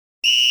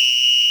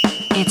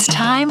It's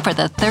time for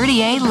the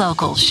 30A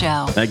Local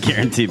Show. I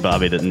guarantee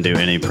Bobby didn't do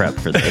any prep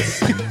for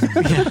this.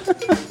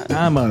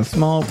 I'm a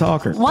small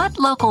talker. What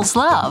locals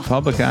love,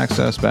 Public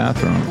access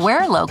bathrooms.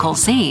 where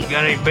locals eat,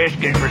 Got any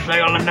biscuits for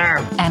sale in there?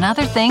 and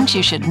other things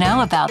you should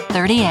know about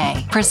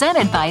 30A.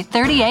 Presented by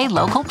 30A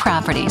Local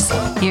Properties.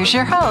 Here's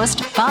your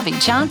host, Bobby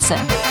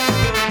Johnson.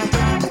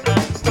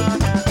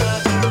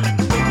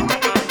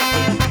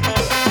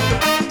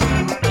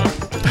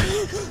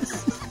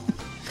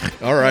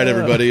 All right,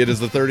 everybody. It is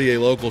the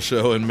 30A Local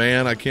Show, and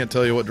man, I can't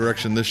tell you what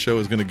direction this show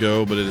is going to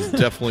go, but it is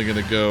definitely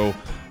going to go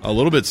a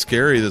little bit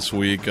scary this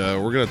week.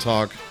 We're going to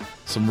talk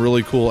some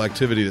really cool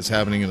activity that's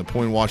happening in the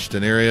Point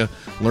Washington area,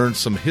 learn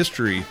some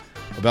history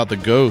about the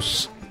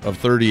ghosts of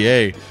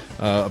 30A.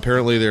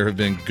 Apparently, there have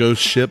been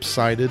ghost ships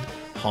sighted,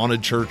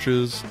 haunted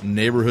churches,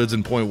 neighborhoods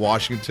in Point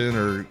Washington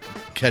are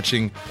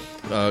catching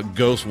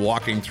ghosts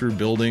walking through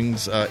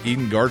buildings.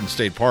 Eden Garden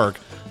State Park.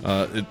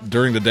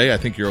 During the day, I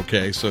think you're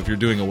okay. So if you're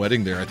doing a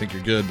wedding there, I think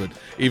you're good. But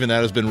even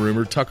that has been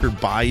rumored. Tucker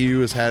Bayou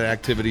has had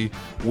activity,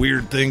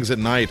 weird things at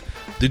night.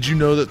 Did you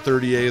know that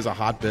 30A is a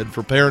hotbed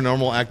for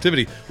paranormal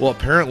activity? Well,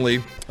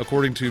 apparently,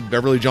 according to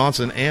Beverly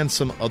Johnson and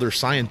some other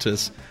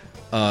scientists,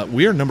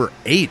 we are number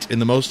 8 in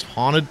the most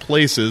haunted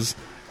places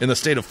in the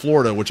state of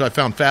Florida, which I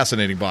found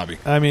fascinating, Bobby.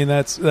 I mean,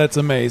 that's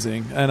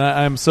amazing. And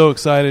I'm so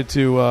excited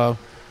to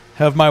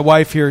have my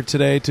wife here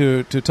today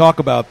to talk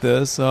about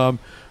this.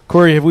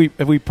 Corey, have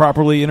we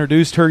properly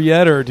introduced her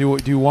yet, or do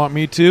you want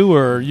me to,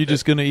 or are you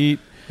just going to eat?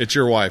 It's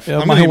your wife.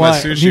 I'm going to eat my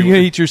sushi. You're going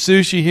to eat your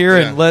sushi here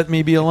Yeah. and let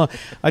me be alone.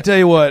 I tell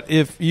you what,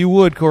 if you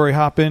would, Corey,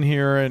 hop in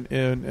here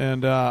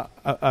and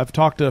I've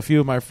talked to a few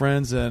of my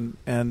friends and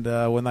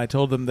when I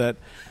told them that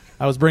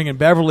I was bringing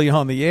Beverly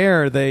on the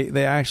air,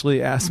 they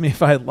actually asked me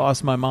if I had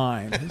lost my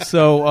mind.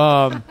 So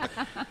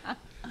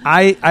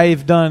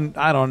I've done,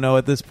 I don't know,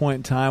 at this point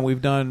in time,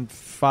 we've done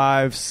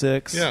 5,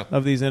 6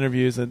 of these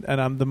interviews, and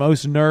I'm the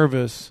most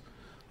nervous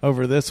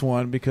over this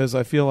one because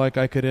I feel like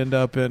I could end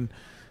up in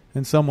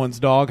someone's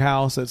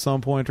doghouse at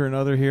some point or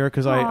another here.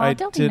 Because I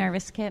don't be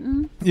nervous,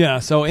 kitten. Yeah.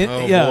 So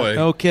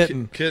boy.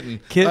 Kitten,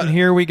 Kitten.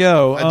 Here we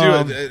go.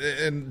 I do,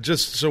 and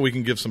just so we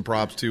can give some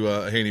props to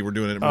Haney, we're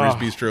doing it at Marie's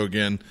Bistro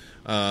again.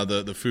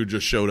 The food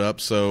just showed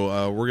up,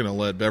 so we're going to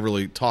let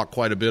Beverly talk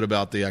quite a bit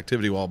about the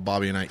activity while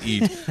Bobby and I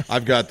eat.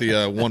 I've got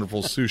the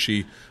wonderful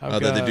sushi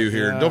that they do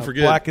here. Don't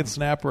forget, blackened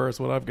snapper is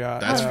what I've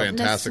got. That's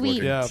fantastic. The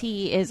sweet looking.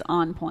 tea is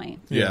on point.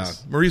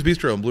 Yes. Yeah, Marie's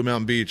Bistro in Blue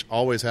Mountain Beach,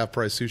 always half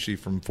price sushi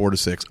from 4 to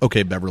 6.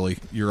 Okay, Beverly,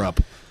 you're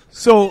up.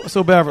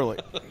 So Beverly,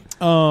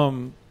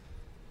 I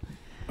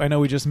know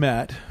we just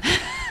met.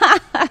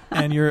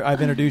 And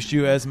I've introduced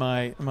you as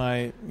my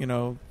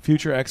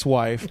future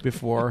ex-wife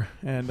before,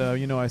 and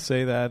I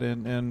say that,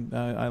 and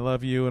I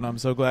love you, and I'm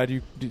so glad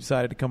you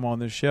decided to come on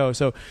this show.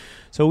 So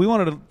we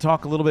wanted to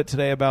talk a little bit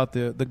today about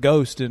the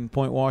ghost in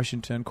Point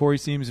Washington. Corey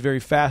seems very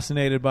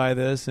fascinated by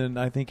this, and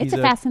I think he's a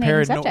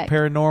fascinating subject.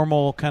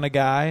 Paranormal kind of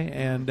guy,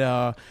 and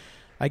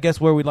I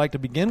guess where we'd like to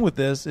begin with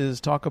this is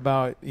talk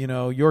about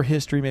your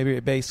history, maybe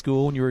at Bay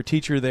School when you were a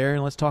teacher there,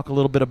 and let's talk a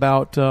little bit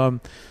about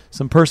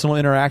some personal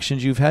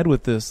interactions you've had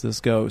with this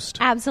ghost.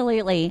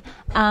 Absolutely.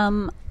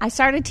 I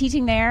started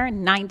teaching there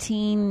in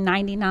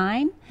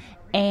 1999,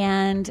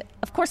 and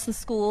of course the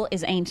school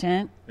is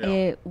ancient. Yeah.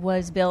 It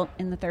was built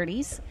in the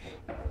 30s,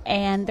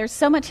 and there's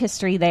so much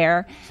history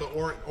there.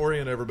 So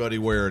orient everybody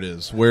where it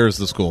is. Where is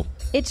the school?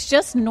 It's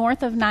just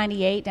north of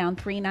 98 down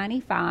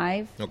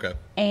 395. Okay.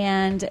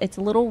 And it's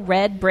a little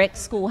red brick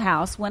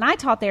schoolhouse. When I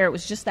taught there, it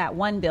was just that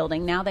one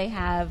building. Now they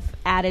have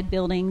added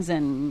buildings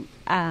and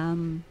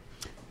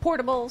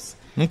portables.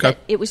 Okay. But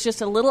it was just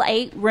a little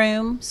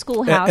 8-room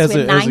schoolhouse As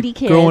with 90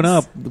 kids. Growing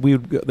up,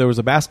 there was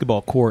a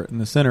basketball court in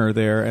the center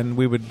there, and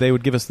they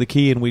would give us the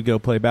key, and we'd go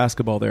play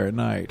basketball there at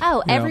night.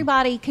 Oh,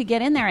 everybody could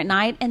get in there at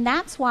night, and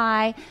that's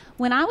why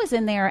when I was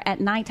in there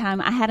at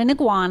nighttime, I had an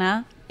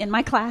iguana in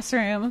my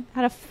classroom.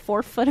 I had a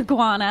 4-foot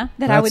iguana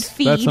that I would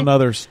feed. That's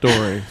another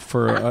story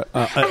for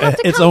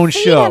its come own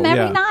feed show. him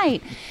every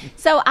night.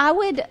 So I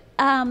would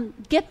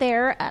get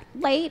there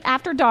late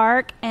after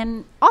dark,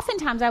 and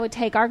oftentimes I would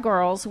take our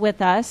girls with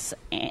us.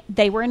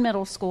 They were in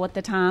middle school at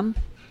the time,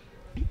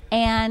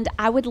 and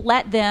I would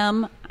let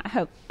them.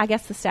 I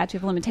guess the statute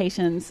of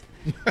limitations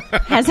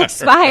has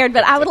expired,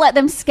 but I would let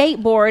them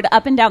skateboard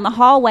up and down the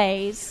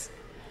hallways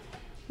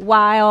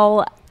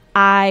while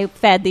I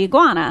fed the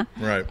iguana.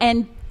 Right.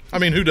 And I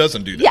mean, who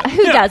doesn't do that? yeah,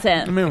 who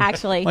doesn't, I mean,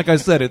 actually? Like I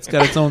said, it's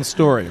got its own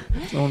story,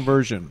 its own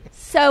version.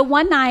 So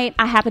one night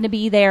I happened to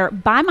be there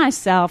by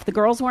myself. The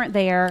girls weren't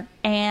there,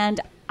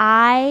 and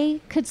I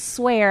could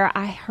swear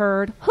I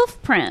heard hoof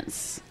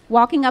prints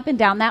walking up and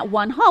down that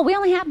one hall. We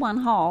only had one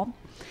hall.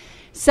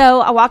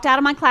 So I walked out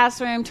of my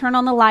classroom, turned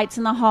on the lights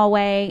in the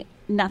hallway,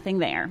 nothing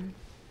there.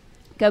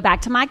 Go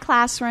back to my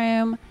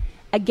classroom,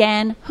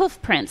 Again,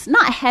 hoof prints.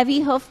 Not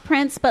heavy hoof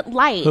prints, but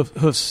light.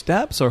 Hoof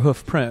steps or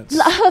hoof prints?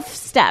 Hoof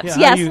steps,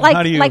 Yeah, yes.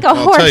 how do you- like a I'll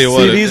horse. tell you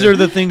what, See, these are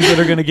the things that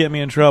are going to get me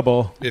in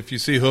trouble. If you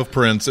see hoof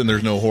prints and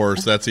there's no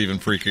horse, that's even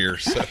freakier.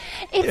 So.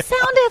 It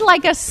sounded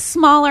like a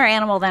smaller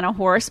animal than a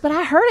horse, but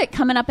I heard it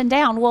coming up and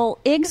down. Well,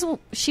 Iggs,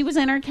 she was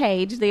in her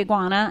cage, the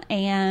iguana,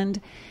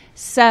 and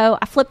so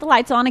I flipped the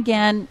lights on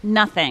again,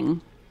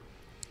 nothing.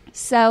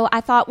 So I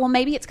thought, well,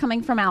 maybe it's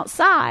coming from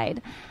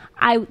outside.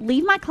 I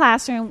leave my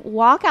classroom,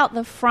 walk out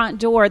the front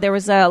door. There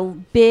was a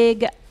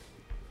big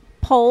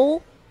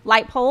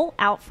light pole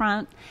out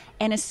front.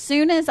 And as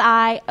soon as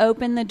I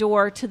opened the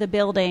door to the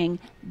building,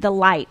 the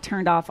light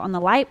turned off on the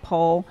light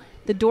pole.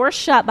 The door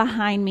shut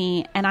behind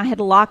me, and I had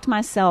locked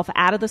myself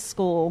out of the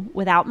school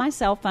without my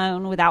cell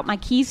phone, without my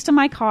keys to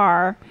my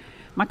car.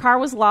 My car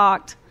was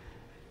locked.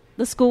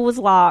 The school was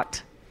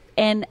locked.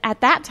 And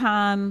at that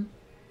time,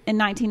 in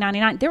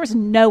 1999, there was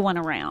no one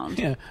around.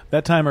 Yeah,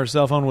 that time her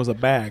cell phone was a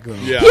bag, though.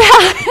 Yeah.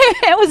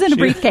 It was in a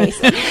briefcase.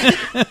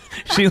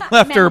 She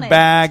left her Mounted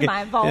bag. to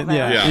my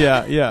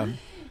Volvo. Yeah.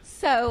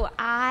 So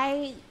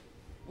I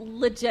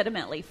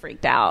legitimately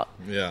freaked out.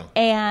 Yeah.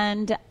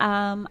 And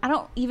I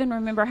don't even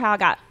remember how I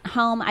got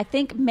home. I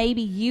think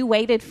maybe you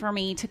waited for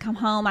me to come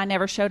home. I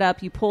never showed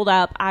up. You pulled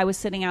up. I was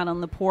sitting out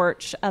on the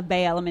porch of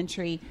Bay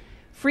Elementary,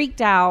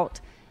 freaked out.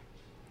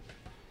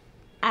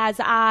 As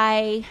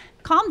I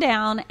calmed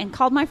down and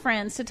called my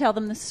friends to tell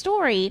them the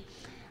story,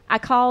 I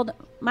called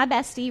my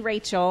bestie,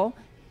 Rachel,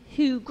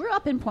 who grew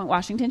up in Point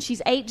Washington.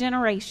 She's 8th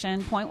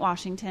generation Point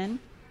Washington.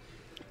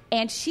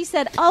 And she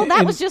said, oh,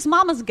 that was just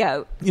Mama's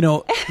goat. You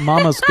know,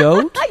 Mama's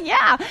goat?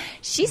 Yeah.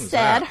 She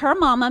said her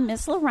mama,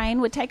 Miss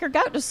Lorraine, would take her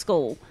goat to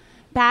school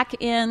back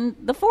in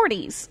the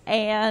 40s.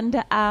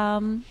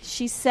 And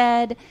she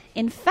said,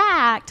 in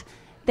fact,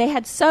 they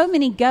had so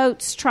many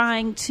goats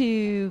trying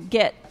to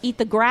eat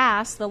the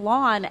grass, the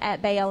lawn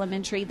at Bay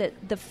Elementary,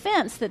 that the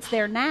fence that's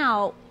there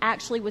now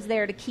actually was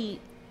there to keep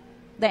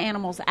the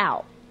animals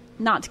out,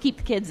 not to keep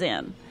the kids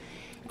in.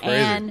 Crazy.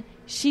 And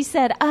she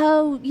said,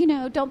 oh,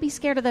 don't be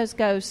scared of those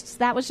ghosts.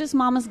 That was just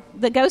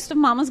the ghost of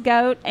Mama's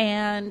goat,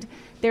 and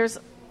there's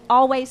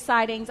always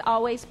sightings,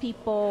 always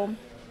people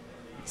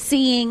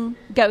seeing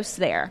ghosts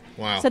there.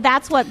 Wow. So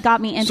that's what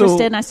got me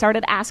interested, and I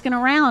started asking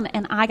around,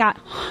 and I got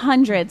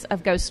hundreds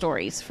of ghost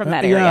stories from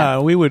that area. Yeah,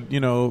 we would,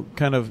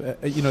 kind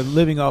of,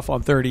 living off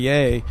on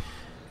 30A,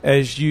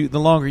 the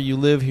longer you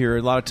live here,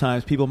 a lot of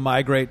times people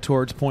migrate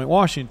towards Point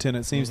Washington.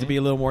 It seems to be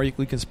a little more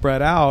equally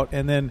spread out,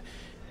 and then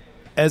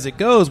as it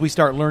goes, we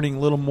start learning a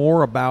little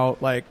more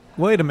about, like,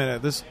 wait a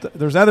minute,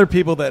 there's other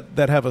people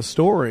that have a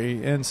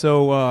story, and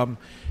so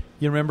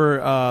you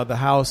remember the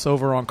house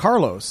over on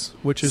Carlos,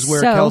 which is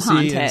where So Kelsey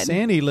haunted. and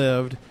Sandy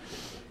lived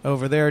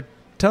over there.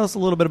 Tell us a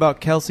little bit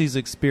about Kelsey's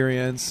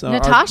experience.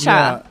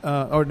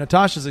 Natasha. Or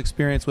Natasha's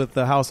experience with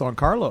the house on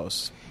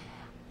Carlos.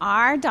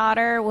 Our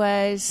daughter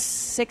was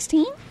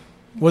 16.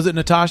 Was it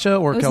Natasha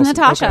or It was Kelsey?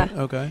 Natasha.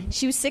 Okay.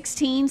 She was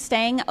 16,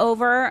 staying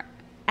over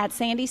at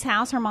Sandy's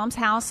house, her mom's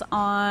house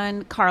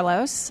on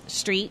Carlos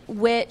Street,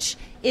 which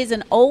is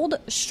an old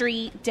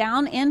street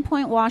down in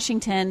Point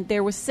Washington.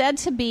 There was said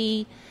to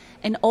be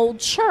an old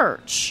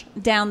church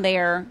down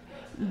there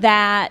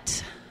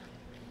that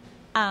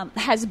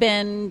has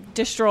been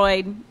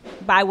destroyed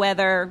by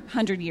weather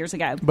 100 years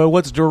ago. But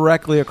what's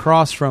directly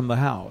across from the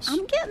house?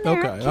 I'm getting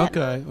there.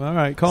 Okay. All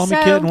right. Call me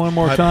So- kitten one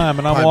more time,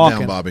 and I'm Pipe walking.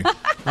 down, Bobby.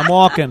 I'm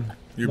walking.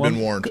 You've One-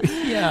 been warned.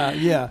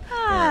 Yeah.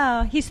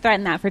 Oh, he's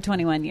threatened that for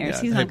 21 years.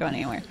 Yeah. He's Hey, not going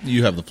anywhere.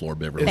 You have the floor,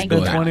 Beverly. It's Thank Go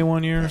been you. ahead.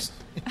 21 years.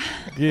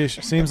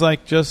 Yeesh, seems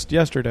like just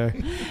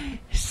yesterday.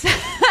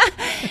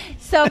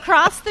 So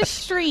across the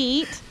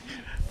street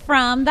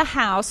from the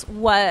house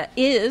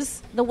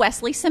is the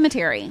Wesley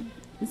Cemetery.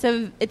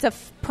 It's a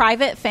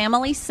private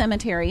family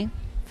cemetery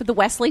for the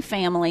Wesley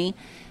family.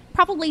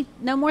 Probably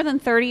no more than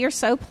 30 or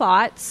so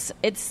plots.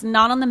 It's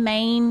not on the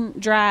main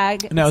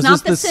drag. Now, it's is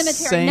not this the the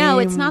cemetery. No,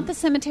 it's same- not the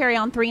cemetery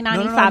on No,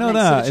 395 I know next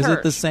that. to the Is church.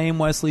 it the same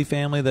Wesley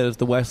family that is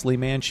the Wesley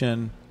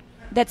Mansion?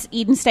 That's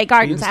Eden State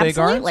Gardens. Eden State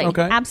Absolutely. Gardens?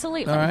 Okay.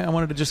 Absolutely. All right. I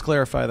wanted to just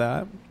clarify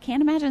that.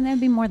 Can't imagine there'd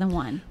be more than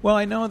one Well,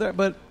 I know that,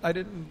 but I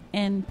didn't.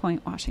 in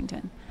Point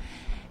Washington.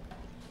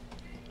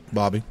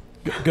 Bobby.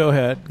 Go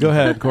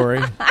ahead,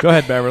 Corey. Go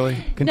ahead, Beverly.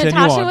 Continue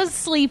Natasha on. was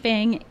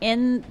sleeping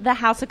in the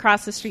house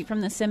across the street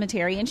from the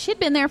cemetery, and she'd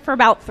been there for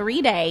about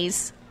 3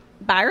 days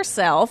by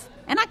herself.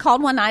 And I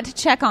called one night to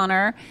check on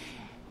her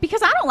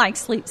because I don't like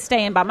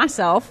staying by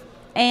myself.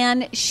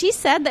 And she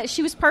said that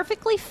she was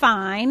perfectly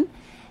fine,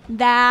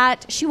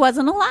 that she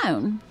wasn't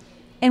alone.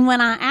 And when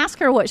I asked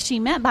her what she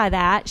meant by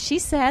that, she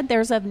said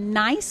there's a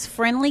nice,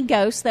 friendly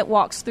ghost that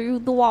walks through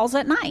the walls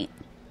at night.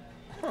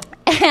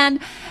 And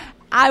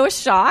I was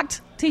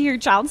shocked to hear your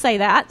child say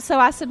that. So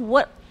I said,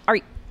 "What are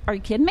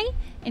you kidding me?"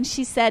 And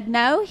she said,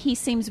 "No, he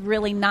seems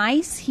really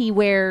nice. He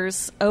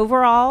wears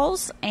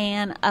overalls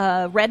and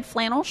a red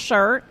flannel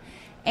shirt,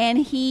 and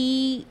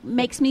he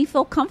makes me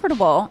feel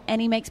comfortable, and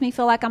he makes me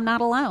feel like I'm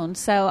not alone,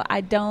 so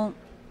I don't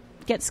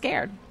get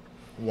scared."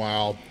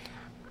 Wow.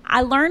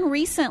 I learned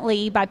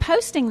recently by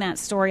posting that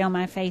story on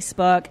my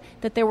Facebook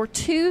that there were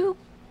 2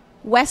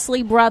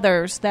 Wesley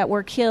brothers that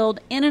were killed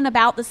in and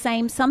about the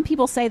same. Some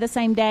people say the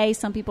same day.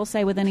 Some people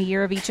say within a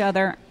year of each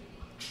other.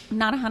 I'm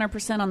not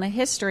 100% on the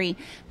history,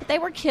 but they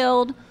were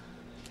killed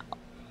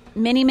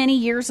many, many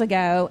years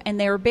ago, and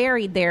they were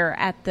buried there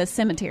at the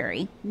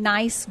cemetery.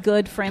 Nice,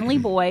 good, friendly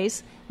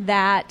boys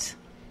that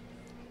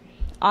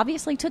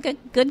obviously took a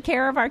good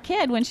care of our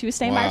kid when she was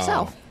staying by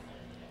herself.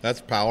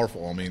 That's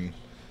powerful. I mean,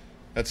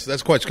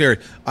 that's quite scary.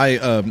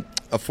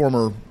 A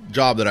former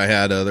job that I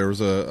had, there was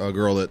a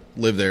girl that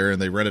lived there,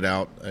 and they rented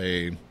out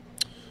a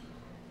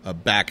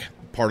back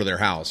part of their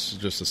house,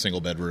 just a single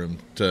bedroom,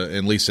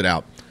 and leased it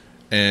out.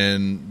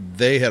 And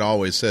they had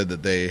always said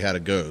that they had a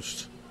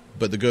ghost,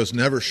 but the ghost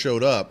never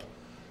showed up.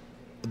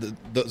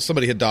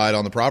 Somebody had died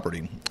on the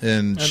property,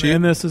 and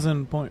this is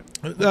in Point.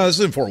 This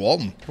is in Fort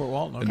Walton. Fort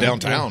Walton, okay. In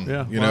downtown.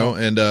 Yeah. You know,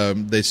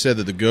 and they said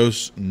that the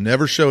ghost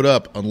never showed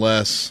up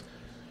unless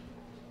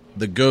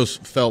the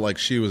ghost felt like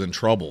she was in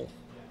trouble,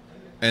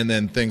 and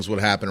then things would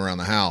happen around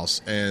the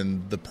house.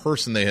 And the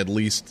person they had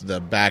leased the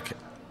back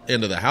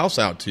end of the house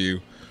out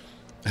to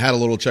had a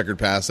little checkered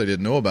past they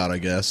didn't know about, I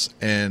guess.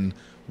 And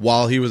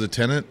while he was a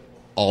tenant,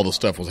 all the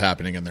stuff was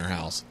happening in their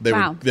house.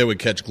 They would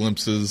catch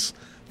glimpses.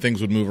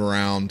 Things would move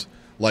around.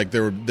 Like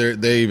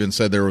they even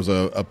said there was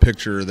a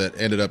picture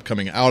that ended up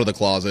coming out of the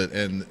closet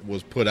and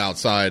was put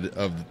outside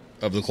of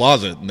the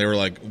closet, and they were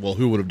like, "Well,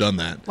 who would have done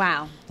that?"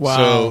 Wow.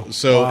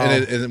 So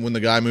and when the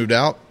guy moved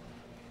out,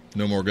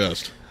 no more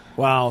ghost.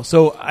 Wow.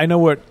 So I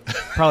know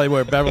probably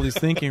what Beverly's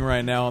thinking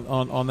right now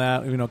on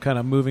that. You know, kind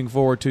of moving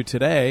forward to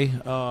today.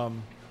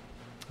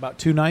 About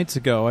 2 nights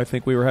ago, I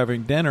think we were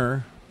having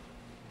dinner,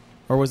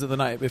 or was it the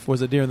night?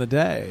 Was it during the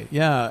day?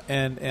 Yeah,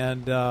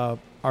 and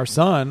our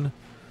son.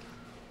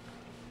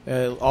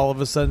 All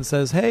of a sudden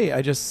says, "Hey,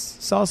 I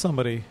just saw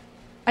somebody."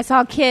 I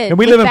saw a kid. And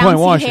we with live in Point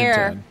bouncy Washington,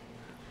 hair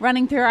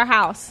running through our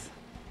house.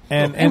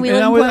 And we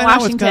live in Point I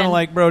was Washington. kind of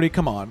like, Brody,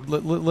 come on,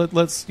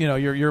 let's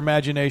your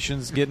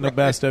imagination's getting the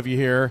best of you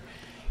here.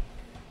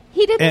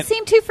 He didn't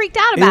seem too freaked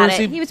out about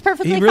it. He was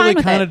perfectly fine with it. He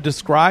really kind of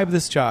described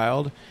this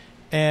child,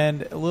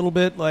 and a little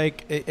bit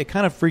like it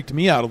kind of freaked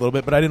me out a little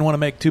bit, but I didn't want to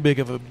make too big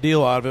of a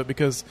deal out of it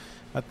because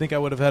I think I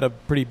would have had a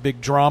pretty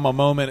big drama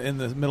moment in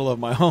the middle of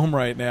my home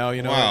right now,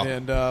 you know. Wow.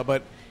 And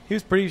but he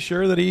was pretty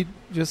sure that he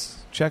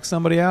just checked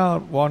somebody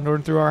out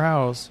wandering through our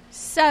house.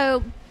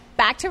 So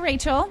back to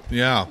Rachel.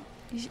 Yeah.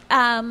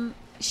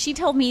 She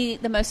told me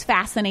the most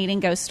fascinating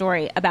ghost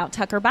story about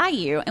Tucker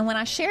Bayou. And when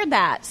I shared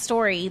that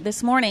story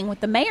this morning with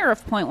the mayor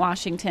of Point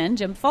Washington,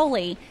 Jim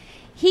Foley,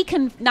 he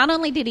not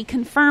only did he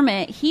confirm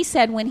it, he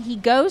said when he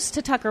goes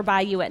to Tucker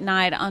Bayou at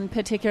night on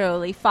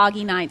particularly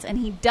foggy nights and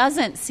he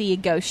doesn't see a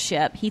ghost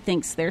ship, he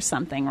thinks there's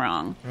something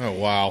wrong. Oh,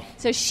 wow.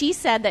 So she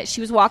said that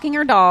she was walking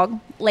her dog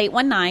late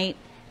one night,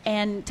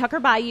 and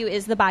Tucker Bayou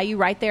is the bayou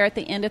right there at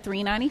the end of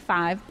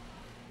 395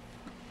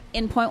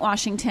 in Point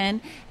Washington.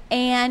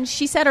 And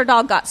she said her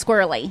dog got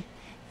squirrely.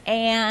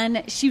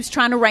 And she was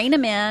trying to rein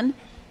him in.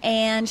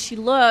 And she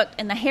looked,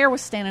 and the hair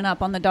was standing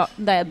up on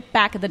the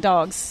back of the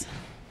dog's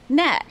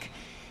neck.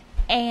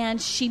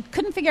 And she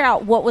couldn't figure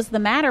out what was the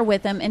matter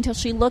with him until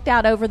she looked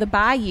out over the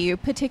bayou,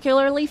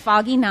 particularly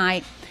foggy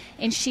night.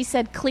 And she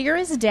said, clear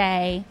as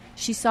day,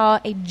 she saw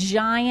a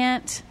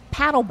giant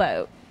paddle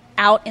boat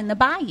out in the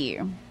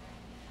bayou.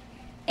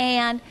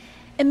 And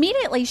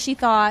immediately she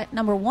thought,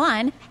 number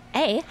one,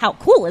 A, how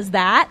cool is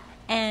that?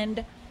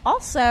 And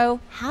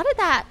also, how did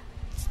that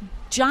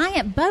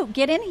giant boat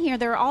get in here?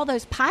 There are all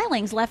those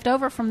pilings left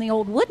over from the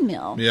old wood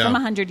mill from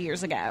 100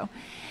 years ago.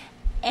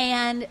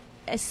 And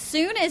as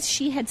soon as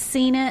she had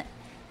seen it,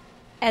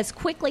 as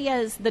quickly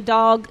as the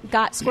dog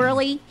got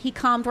squirrely, he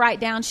calmed right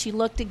down. She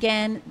looked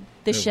again.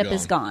 The ship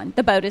is gone.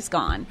 The boat is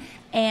gone.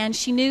 And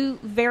she knew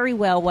very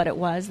well what it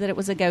was, that it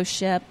was a ghost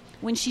ship.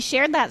 When she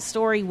shared that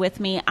story with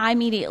me, I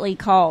immediately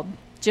called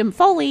Jim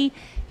Foley,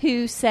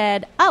 who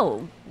said,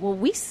 oh, well,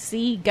 we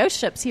see ghost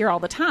ships here all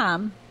the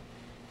time.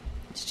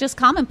 It's just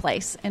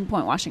commonplace in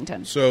Point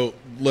Washington. So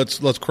let's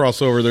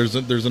cross over.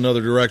 There's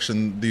another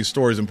direction these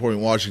stories in Point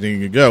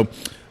Washington can go.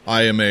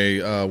 I am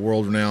a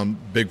world-renowned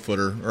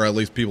Bigfooter, or at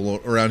least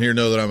people around here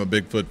know that I'm a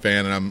Bigfoot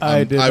fan, and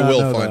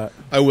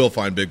I will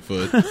find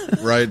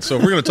Bigfoot, right? So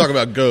if we're going to talk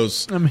about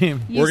ghosts. I mean,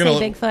 you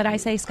say Bigfoot, I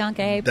say Skunk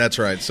Ape. That's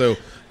right. So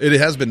it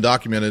has been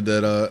documented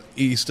that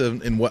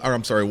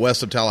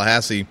west of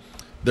Tallahassee,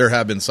 there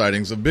have been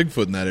sightings of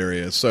Bigfoot in that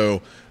area.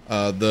 So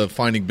the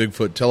Finding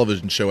Bigfoot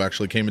television show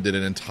actually came and did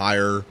an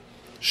entire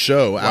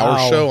show,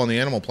 our show on the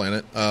Animal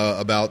Planet,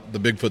 about the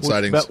Bigfoot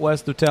sightings. About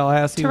west of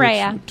Tallahassee?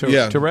 Torreya.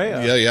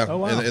 Torreya. Yeah. Oh,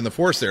 wow. in the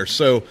forest there.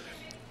 So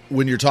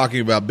when you're talking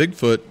about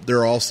Bigfoot, there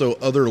are also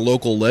other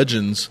local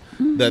legends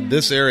that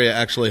this area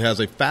actually has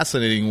a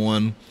fascinating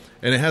one,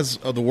 and it has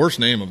the worst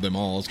name of them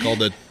all. It's called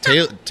the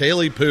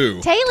Taily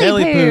Poo.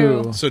 Taily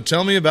Poo. So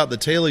tell me about the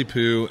Taily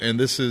Poo, and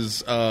this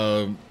is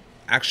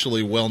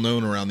actually well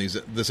known around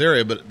this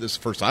area, but this is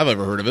the first I've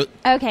ever heard of it.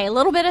 Okay, a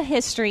little bit of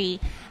history.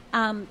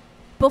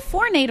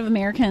 Before Native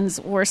Americans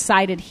were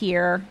sighted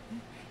here,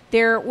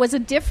 there was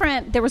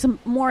a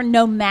more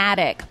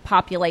nomadic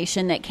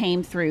population that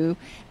came through,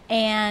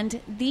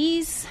 and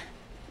these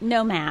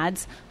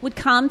nomads would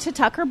come to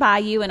Tucker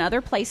Bayou and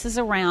other places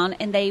around,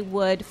 and they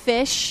would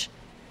fish,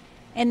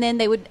 and then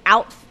they would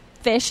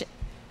outfish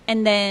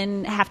and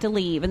then have to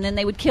leave, and then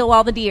they would kill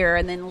all the deer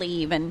and then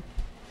leave.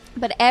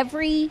 But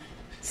every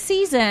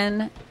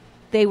season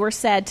they were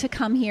said to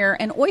come here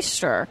and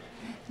oyster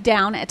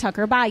down at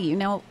Tucker Bayou.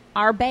 Now,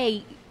 our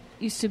bay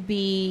used to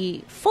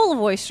be full of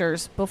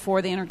oysters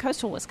before the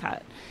Intercoastal was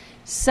cut.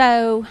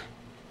 So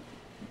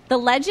the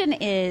legend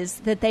is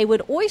that they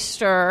would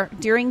oyster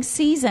during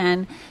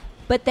season,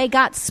 but they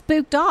got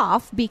spooked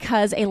off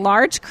because a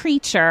large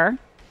creature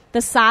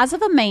the size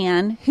of a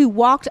man who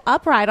walked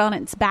upright on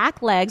its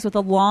back legs with a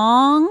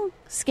long,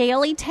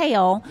 scaly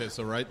tail. Okay,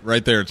 so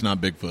right there, it's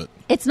not Bigfoot.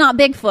 It's not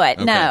Bigfoot.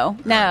 Okay. No.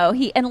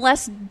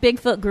 Unless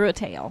Bigfoot grew a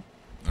tail.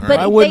 All right. But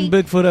Why wouldn't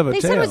Bigfoot have a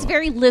they tail? said it was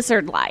very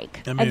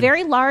lizard-like. I A mean-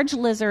 very large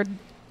lizard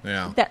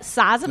Yeah. that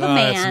size of a No,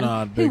 it's man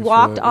not who Bigfoot,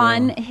 walked yeah.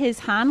 on his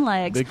hind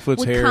legs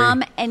Bigfoot's would hairy.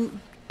 come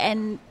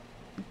and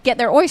get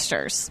their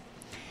oysters.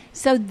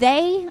 So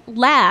they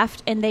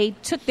left and they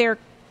took their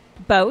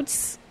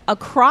boats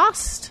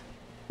across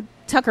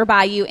Tucker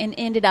Bayou and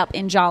ended up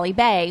in Jolly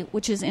Bay,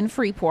 which is in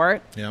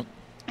Freeport, Yep.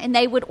 and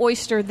they would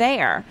oyster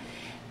there.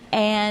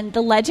 And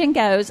the legend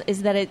goes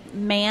is that a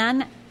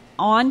man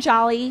on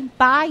Jolly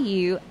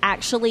Bayou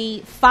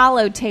actually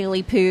followed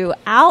Taily Poo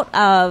out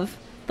of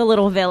the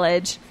little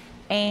village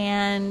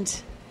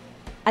and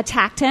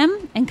attacked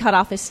him and cut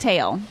off his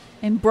tail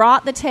and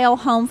brought the tail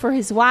home for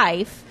his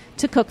wife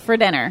to cook for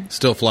dinner.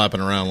 Still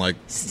flapping around like.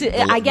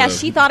 I guess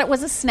she thought it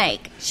was a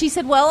snake. She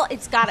said, "Well,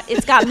 it's got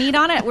meat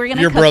on it. We're going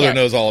to Your cook brother it."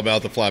 knows all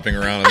about the flapping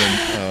around and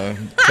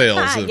then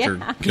tails that Yeah. you're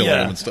killing Yeah.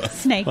 them and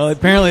stuff. Snakes. Well,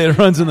 apparently it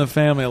runs in the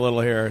family a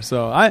little here.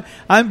 So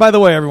I'm by the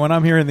way, everyone,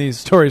 I'm hearing these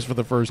stories for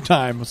the first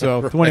time.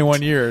 So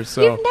 21 years.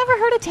 So You've never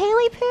heard of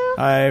Taily Poo?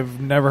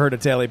 I've never heard of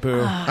Taily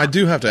Poo. I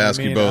do have to ask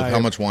mean, you both, I- how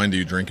much wine do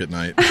you drink at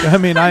night? I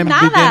mean, I'm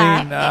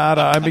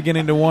Nada.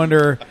 beginning to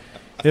wonder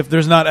if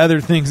there's not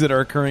other things that are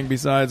occurring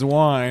besides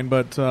wine.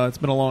 But it's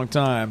been a long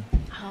time.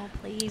 Oh,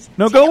 please.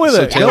 No, go with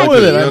So it. Taily Go with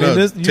Poo. it. No, I mean, no,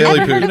 this, Taily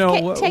Ever Poo. heard you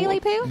know, of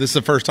Taily Poo? This is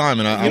the first time,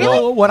 and I You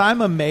know love. what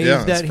I'm amazed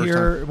Yeah, it's at the first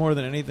here more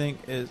than anything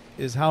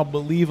is how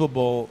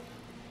believable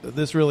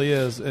this really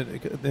is.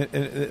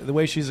 The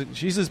way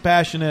she's as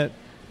passionate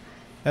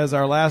as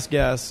our last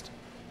guest,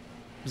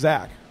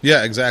 Zach.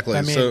 Yeah, exactly.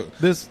 I mean, so,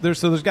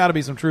 there's got to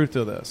be some truth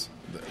to this.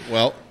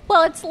 well,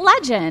 Well, it's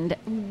legend.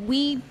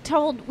 We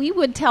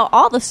would tell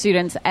all the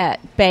students at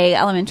Bay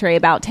Elementary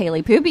about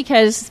Taily Poo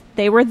because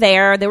they were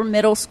there. They were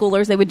middle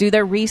schoolers. They would do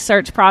their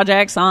research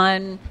projects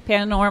on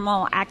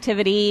paranormal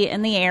activity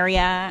in the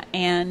area,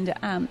 and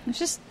it's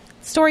just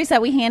stories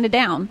that we handed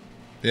down.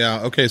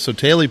 yeah, okay. So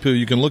Taily Poo,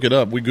 you can look it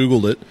up. We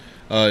Googled it.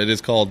 It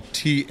is called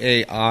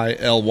Taily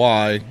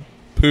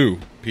Poo,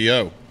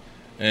 P-O.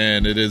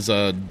 And it is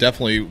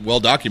definitely well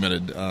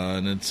documented,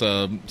 and it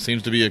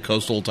seems to be a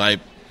coastal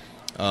type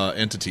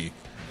entity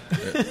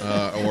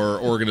or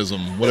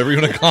organism, whatever you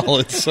want to call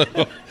it. So,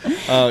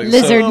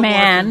 Lizard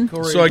man.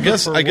 So I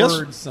guess-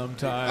 words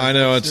sometimes. I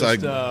know, it's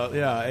it's just,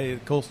 a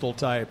coastal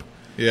type.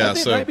 Yeah, I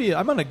think so- maybe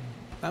I'm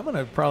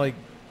gonna probably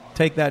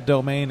take that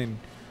domain and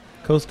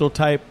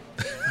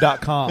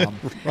coastaltype.com.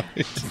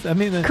 right. I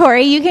mean,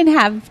 Corey, you can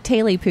have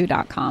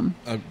tailypoo.com.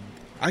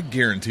 I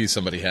guarantee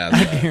somebody has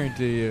I that.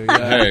 guarantee you.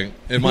 Yeah. Hey,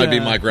 it might be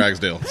Yeah. Mike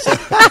Ragsdale.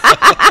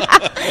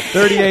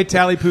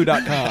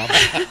 38tallypoo.com.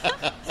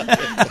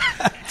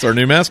 It's our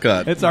new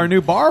mascot. It's our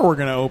new bar we're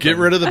gonna open. Get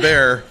rid of the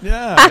bear.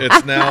 Yeah.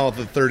 It's now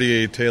the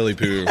 38 Taily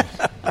Poo.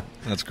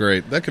 That's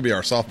great. That could be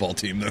our softball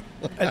team, though.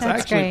 That's That's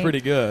actually great.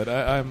 pretty good.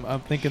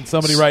 I'm thinking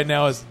somebody right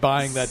now is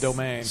buying that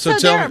domain. So So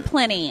tell there are me-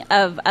 plenty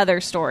of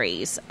other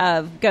stories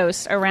of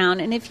ghosts around,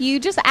 and if you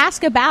just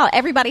ask about,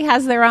 everybody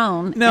has their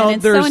own, Now, and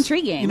it's there's so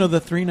intriguing. You know, the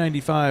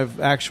 395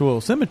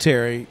 actual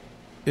cemetery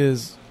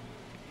is,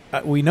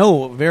 we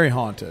know, very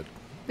haunted.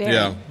 Very.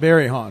 Yeah.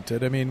 Very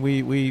haunted. I mean,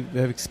 we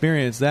have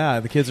experienced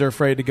that. The kids are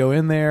afraid to go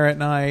in there at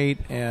night,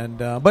 and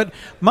but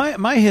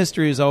my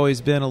history has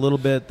always been a little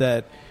bit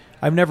that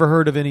I've never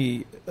heard of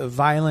any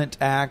violent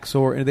acts,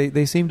 or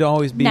they seem to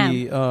always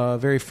be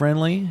very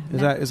friendly.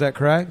 Is that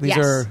correct? These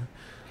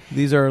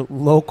are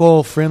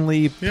local,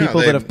 friendly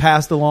people they- that have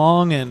passed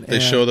along, and They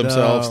show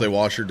themselves. uh, They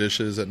wash your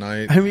dishes at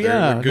night. I mean,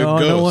 They're good no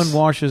ghosts.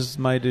 one washes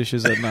my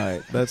dishes at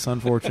night. That's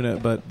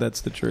unfortunate, but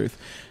that's the truth.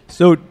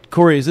 So,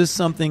 Corey, is this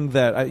something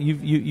that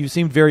you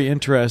seemed very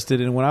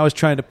interested in? When I was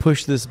trying to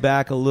push this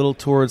back a little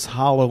towards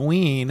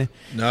Halloween,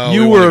 No,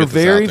 you we wanna were get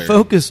this very out there.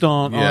 focused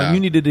on Yeah. you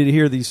needed to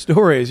hear these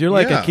stories. You're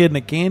like Yeah. a kid in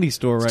a candy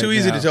store right It's now. too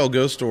easy to tell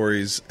ghost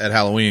stories at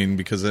Halloween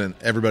because then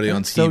everybody on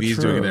That's so TV is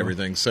doing it and true.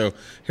 everything. So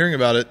hearing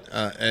about it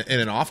in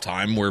an off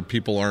time where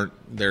people aren't,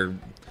 their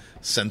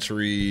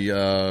sensory,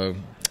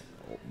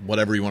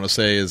 whatever you want to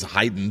say, is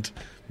heightened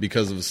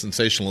because of the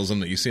sensationalism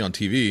that you see on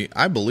TV,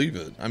 I believe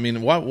it. I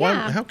mean, why?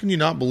 Yeah. How can you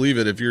not believe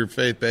it if you're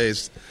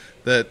faith-based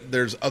that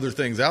there's other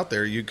things out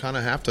there? You kind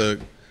of have to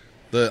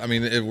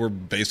We're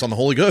based on the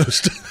Holy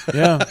Ghost.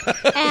 Yeah.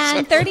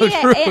 And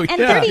 38 true, and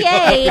yeah.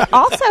 38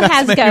 also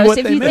has maybe ghosts what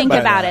if they you meant think by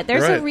about that. it.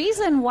 There's Right. a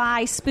reason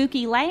why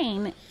Spooky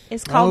Lane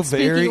is called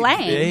Spooky very,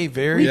 Lane.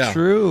 very Yeah.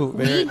 true.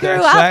 We grew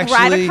That's up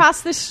right actually-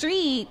 across the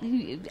street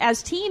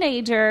as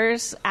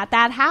teenagers at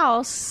that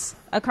house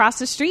across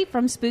the street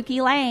from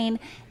Spooky Lane,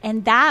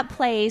 and that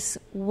place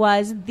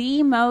was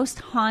the most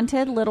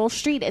haunted little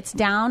street. It's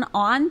down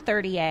on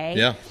 30A.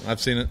 Yeah, I've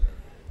seen it.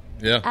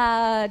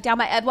 Yeah. Down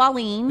by Ed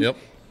Walleen. Yep.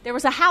 There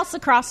was a house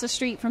across the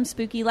street from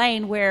Spooky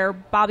Lane where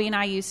Bobby and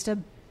I used to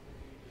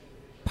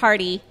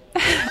party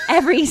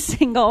every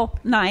single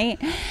night.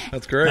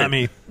 That's great.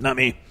 Not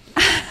me.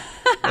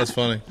 That's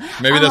funny.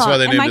 Maybe that's why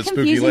they Am named I it Spooky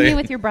confusing Lane. you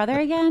with your brother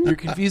again? You're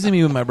confusing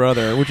me with my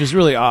brother, which is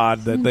really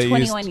odd that they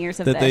 21 used years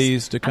of that this. they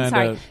used to I'm kind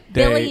sorry. of date.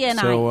 Billy and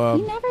so, I.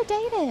 We never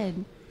dated.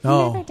 We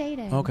oh, never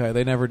dated. okay,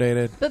 they never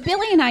dated. But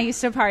Billy and I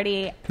used to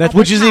party. That's at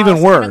which this is even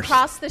house, worse. and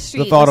across the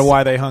street, The thought of was-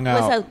 why they hung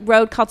out. was a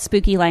road called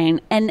Spooky Lane,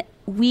 and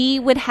we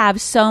would have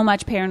so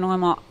much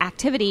paranormal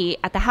activity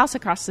at the house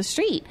across the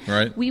street.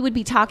 Right. We would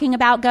be talking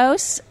about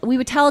ghosts. We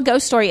would tell a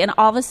ghost story, and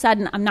all of a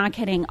sudden, I'm not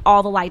kidding,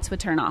 all the lights would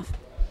turn off.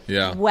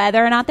 Yeah.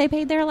 Whether or not they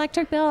paid their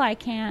electric bill, I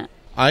can't.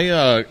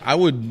 I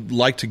would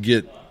like to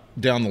get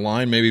down the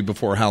line, maybe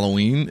before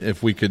Halloween,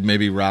 if we could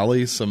maybe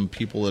rally some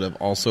people that have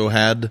also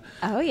had.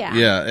 Oh, yeah.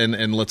 Yeah,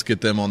 and let's get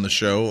them on the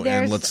show,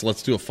 There's and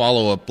let's do a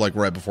follow up like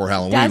right before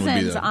Halloween would be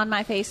Dozens there. on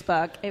my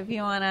Facebook if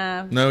you want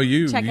to. No,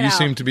 you check it out.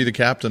 seem to be the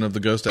captain of the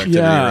ghost activity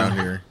around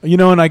here.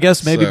 And I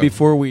guess maybe So-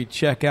 before we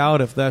check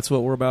out, if that's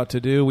what we're about to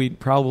do, we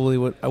probably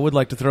would. I would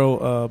like to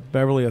throw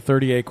Beverly a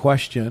 30A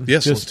question.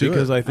 Yes, just let's do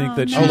because it. I think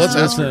that no. she's Oh, let's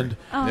ask her. listened.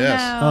 Oh,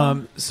 Yes.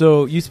 no.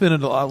 So you spend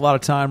a lot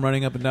of time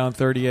running up and down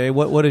 30A.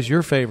 What is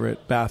your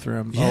favorite bathroom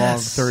along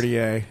Yes.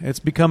 30A? It's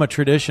become a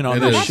tradition on It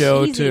this is. That's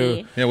show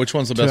easy. Yeah, which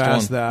one's the to best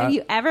ask one? that. Have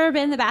you ever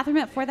been in the bathroom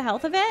at For the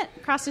Health of It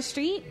across the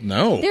street?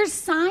 No. There's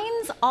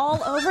signs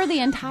all over the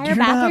entire You're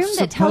not bathroom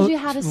that tells you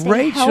how to stay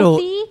Rachel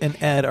healthy. and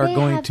Ed are They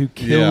going have- to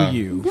kill Yeah.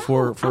 you No,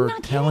 for I'm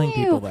not telling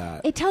kidding people you.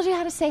 that. It tells you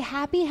how to stay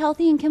happy,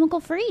 healthy, and chemical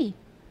free.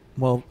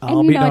 Well, I'll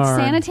And be it's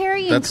darned.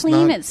 sanitary and That's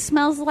clean. not- It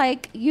smells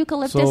like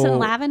eucalyptus and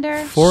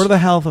lavender. For the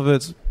Health of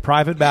Its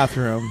private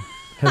bathroom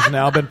has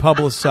now been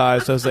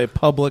publicized as a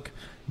public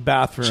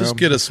bathroom. Just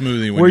get a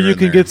smoothie when where you're you in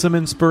can there. get some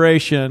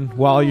inspiration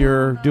while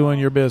you're doing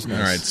your business.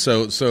 All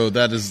right, so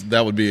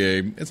that would be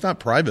it's not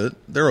private.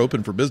 They're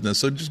open for business,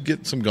 so just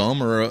get some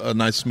gum or a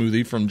nice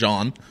smoothie from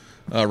John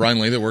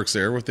Reinley that works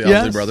there with the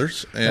Yes, Owsley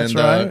brothers, that's and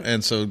right.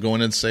 And so go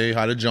in and say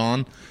hi to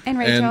John And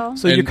Rachel.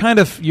 So you kind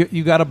of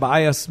you got to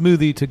buy a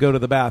smoothie to go to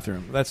the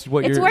bathroom. That's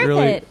what It's you're worth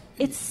really. it.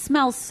 It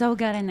smells so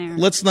good in there.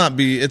 Let's not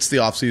be. It's the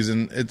off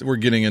season. We're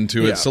getting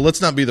into it, Yeah. so let's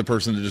not be the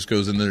person that just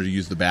goes in there to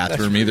use the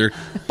bathroom either.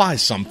 Buy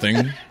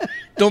something.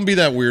 Don't be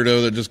that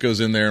weirdo that just goes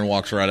in there and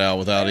walks right out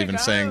without even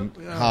saying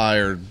hi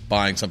or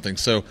buying something.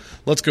 So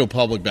let's go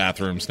public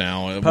bathrooms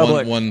now.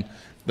 Public.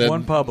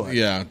 One public.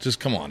 Yeah, just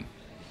come on.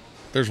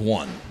 There's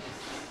one.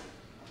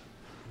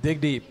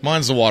 Dig deep.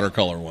 Mine's the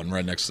watercolor one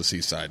right next to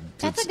Seaside.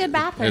 That's a good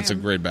bathroom. It's a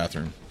great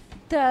bathroom.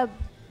 The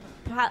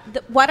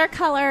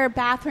watercolor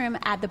bathroom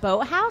at the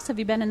boathouse. Have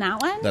you been in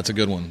that one? That's a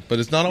good one, but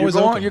it's not You're always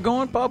going, open. you're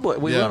going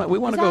public. We Yeah.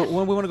 want to Is go. that-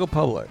 We want to go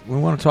public. We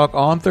want to talk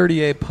on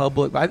 30A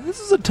public. This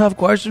is a tough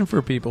question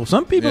for people.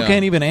 Some people Yeah.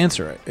 can't even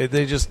answer it.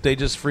 They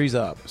just freeze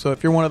up. So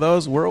if you're one of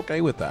those, we're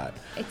okay with that.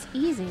 It's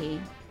easy.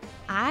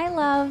 I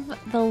love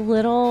the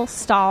little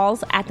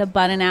stalls at the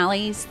Bud and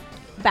Alley's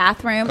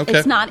bathroom. Okay.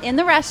 It's not in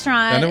the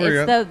restaurant. I know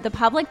where It's you're the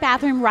public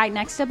bathroom right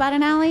next to Bud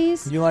and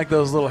Alley's. You like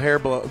those little hair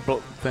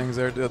things?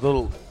 They're the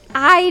little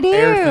I do.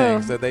 air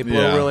things that they blow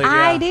Yeah. really.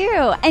 I yeah.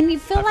 do. And you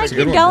feel like a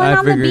you're good going one. I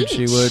on the figured beach.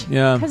 she would,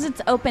 yeah. Because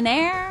it's open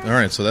air. All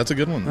right, so that's a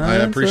good one. I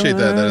That's appreciate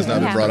that. That has not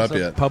been Yeah. brought up It's a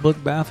yet.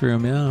 Public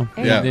bathroom, yeah.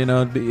 Yeah.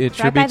 And, it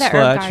sure Right by beats the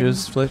Herb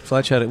Fletch. Garden.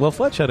 Fletch had it. Well,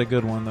 Fletch had a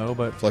good one though,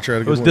 but Fletcher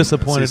had a I was good one at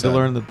disappointed to Seaside.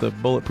 learn that the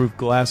bulletproof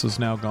glass is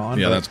now gone.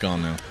 Yeah, but- that's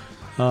gone now.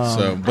 Um,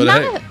 So, I'm but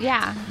not hey,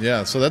 yeah.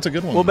 yeah, so that's a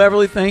good one. Well,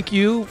 Beverly, thank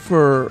you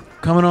for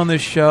coming on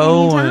this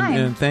show, Anytime.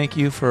 and thank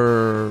you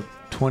for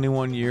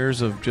 21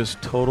 years of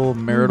just total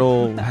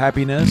marital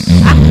happiness,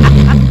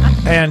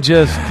 and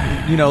just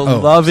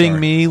loving sorry.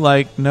 me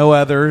like no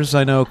others.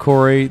 I know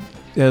Corey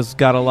has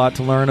got a lot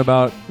to learn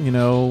about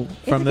from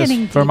It's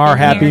getting from deep our in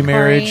happy here,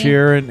 marriage Corey.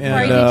 here, and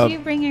Corey, did you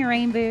bring your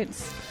rain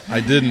boots? I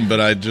didn't, but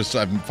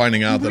I'm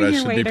finding out that I Bring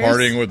your should be waders.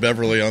 partying with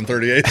Beverly on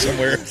 38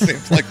 somewhere. It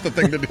seems like the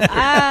thing to do.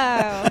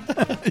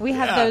 Oh, we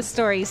have those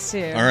stories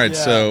too. All right, Yeah.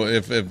 so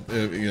if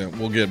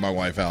we'll get my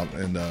wife out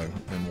and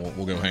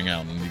we'll go hang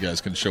out and you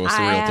guys can show us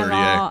the real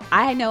 38.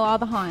 I know all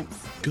the haunts.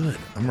 Good,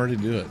 I'm ready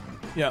to do it.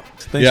 yeah.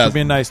 Thanks Yeah. for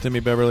being nice to me,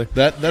 Beverly.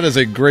 That is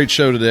a great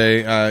show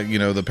today.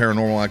 The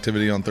paranormal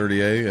activity on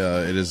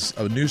 30A. It is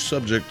a new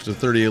subject to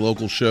 30A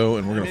local show,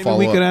 and we're going to Maybe follow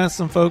we up. could ask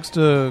some folks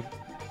to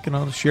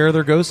share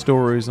their ghost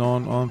stories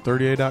on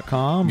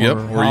 30A.com Yep, or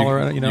or holler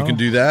at it. you can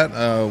do that.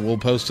 We'll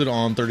post it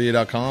on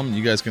 30A.com.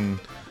 You guys can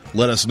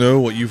let us know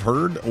what you've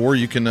heard, or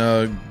you can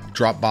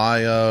drop by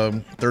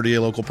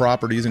 30A Local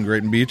Properties in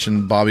Grayton Beach,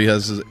 and Bobby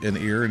has an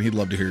ear, and he'd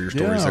love to hear your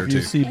stories there if you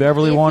too. see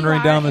Beverly If you wandering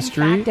are, down the in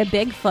street. fact, a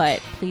Bigfoot,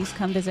 please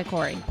come visit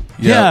Corey.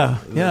 Yeah.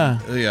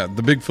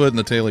 The Bigfoot and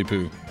the Taily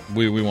Poo.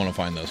 We want to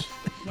find those.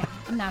 Yeah,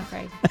 I'm not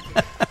afraid.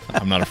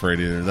 I'm not afraid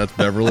either. That's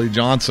Beverly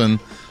Johnson,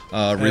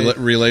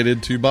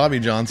 related to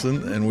Bobby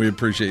Johnson, and we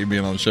appreciate you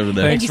being on the show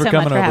today. Thanks you for so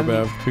coming much for over, having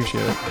me. Bev.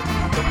 Appreciate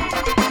it.